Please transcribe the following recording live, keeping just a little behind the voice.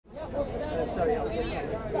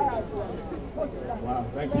Wow,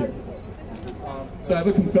 thank you. So I have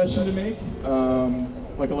a confession to make.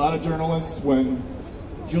 Like a lot of journalists, when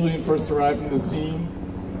Julian first arrived in the scene,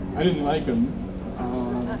 I didn't like him.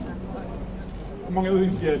 Among other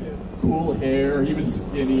things, he had cool hair, he was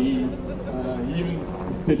skinny, he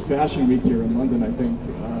even did Fashion Week here in London, I think,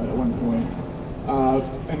 at one point.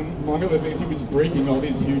 And among other things, he was breaking all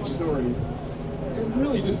these huge stories. And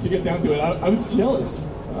really, just to get down to it, I was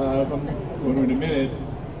jealous. I'm going to in a minute.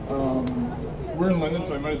 We're in London,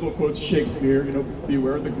 so I might as well quote Shakespeare, you know,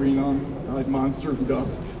 beware the green-eyed monster who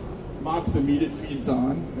doth mock the meat it feeds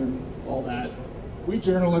on, and all that. We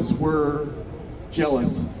journalists were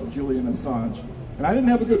jealous of Julian Assange. And I didn't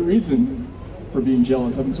have a good reason for being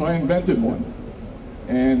jealous of him, so I invented one.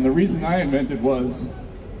 And the reason I invented was,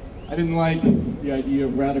 I didn't like the idea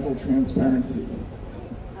of radical transparency.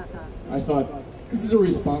 I thought, this is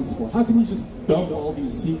irresponsible. How can you just dump all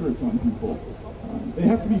these secrets on people? They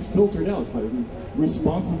have to be filtered out by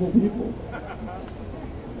responsible people.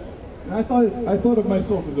 And I thought of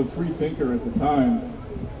myself as a free thinker at the time.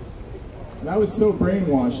 And I was so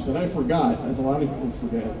brainwashed that I forgot, as a lot of people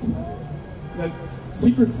forget, that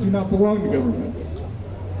secrets do not belong to governments.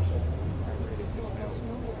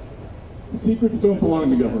 Secrets don't belong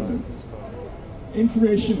to governments.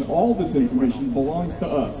 Information, all this information, belongs to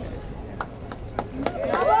us.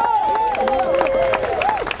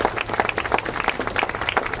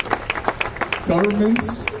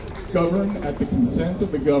 Governments govern at the consent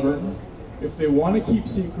of the governed. If they want to keep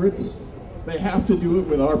secrets, they have to do it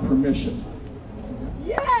with our permission.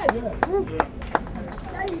 Yes!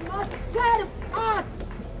 They must serve us!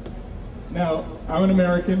 Now, I'm an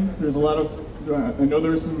American. There's a lot of, I know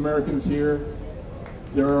there's some Americans here.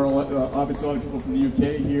 There are obviously a lot of people from the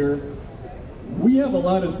UK here. We have a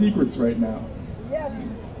lot of secrets right now. Yes.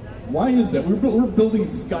 Why is that? We're building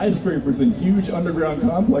skyscrapers and huge underground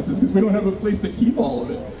complexes because we don't have a place to keep all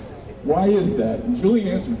of it. Why is that? And Julian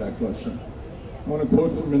answered that question. I want to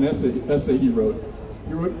quote from an essay he wrote.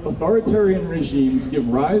 He wrote, authoritarian regimes give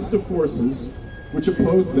rise to forces which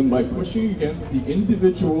oppose them by pushing against the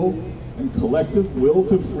individual and collective will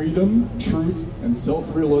to freedom, truth, and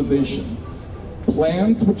self-realization.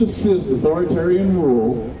 Plans which assist authoritarian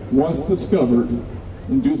rule, once discovered,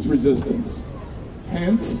 induce resistance.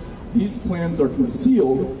 Hence, these plans are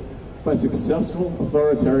concealed by successful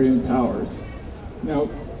authoritarian powers. Now,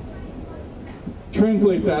 to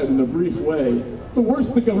translate that in a brief way, the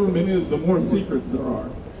worse the government is, the more secrets there are.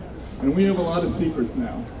 And we have a lot of secrets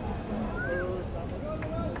now.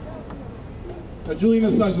 Now, Julian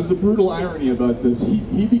Assange, there's a brutal irony about this.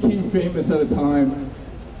 He became famous at a time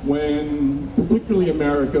when, particularly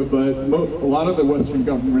America, but a lot of the Western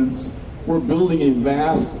governments were building a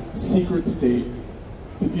vast secret state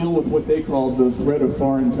to deal with what they called the threat of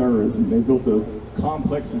foreign terrorism. They built a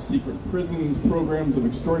complex of secret prisons, programs of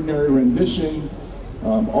extraordinary rendition,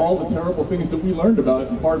 all the terrible things that we learned about,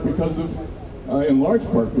 in part because of, in large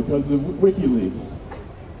part because of WikiLeaks.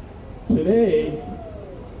 Today,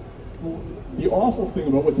 the awful thing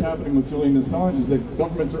about what's happening with Julian Assange is that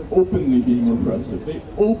governments are openly being repressive. They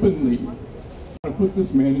openly want to put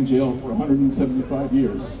this man in jail for 175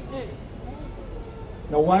 years.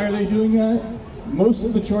 Now, why are they doing that? Most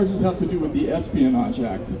of the charges have to do with the Espionage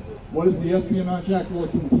Act. What is the Espionage Act? Well,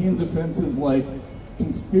 it contains offenses like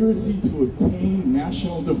conspiracy to obtain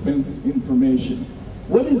national defense information.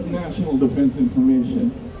 What is national defense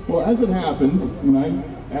information? Well, as it happens, when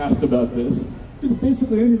I asked about this, it's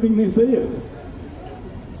basically anything they say it is.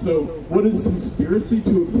 So, what is conspiracy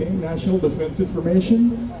to obtain national defense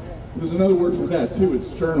information? There's another word for that too, it's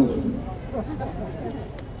journalism.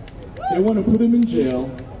 They want to put him in jail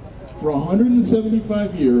for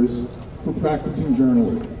 175 years for practicing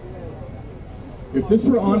journalism. If this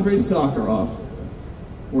were Andrei Sakharov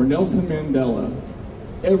or Nelson Mandela,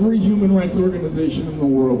 every human rights organization in the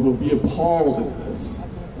world would be appalled at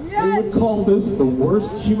this. Yes. They would call this the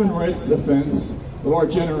worst human rights offense of our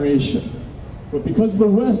generation. But because the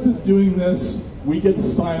West is doing this, we get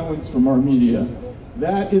silence from our media.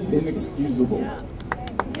 That is inexcusable.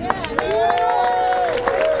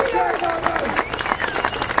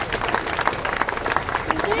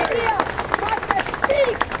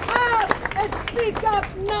 Speak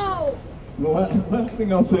up now! The last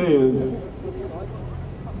thing I'll say is,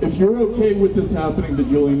 if you're okay with this happening to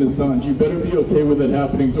Julian Assange, you better be okay with it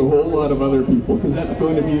happening to a whole lot of other people, because that's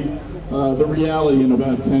going to be the reality in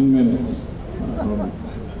about 10 minutes.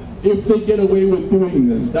 If they get away with doing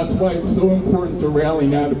this, that's why it's so important to rally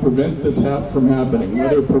now to prevent this from happening.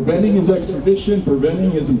 Whether preventing his extradition,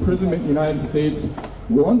 preventing his imprisonment in the United States,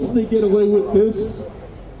 once they get away with this,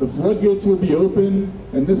 the floodgates will be open,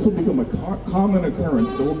 and this will become a common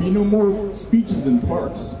occurrence. There will be no more speeches in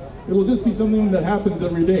parks. It'll just be something that happens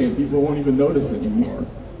every day, and people won't even notice anymore.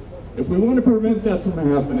 If we want to prevent that from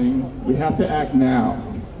happening, we have to act now.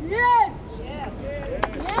 Yes! Yes!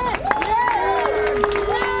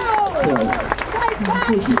 So,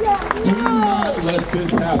 do not let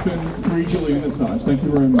this happen. Free Julian Assange. Thank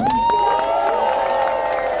you very much.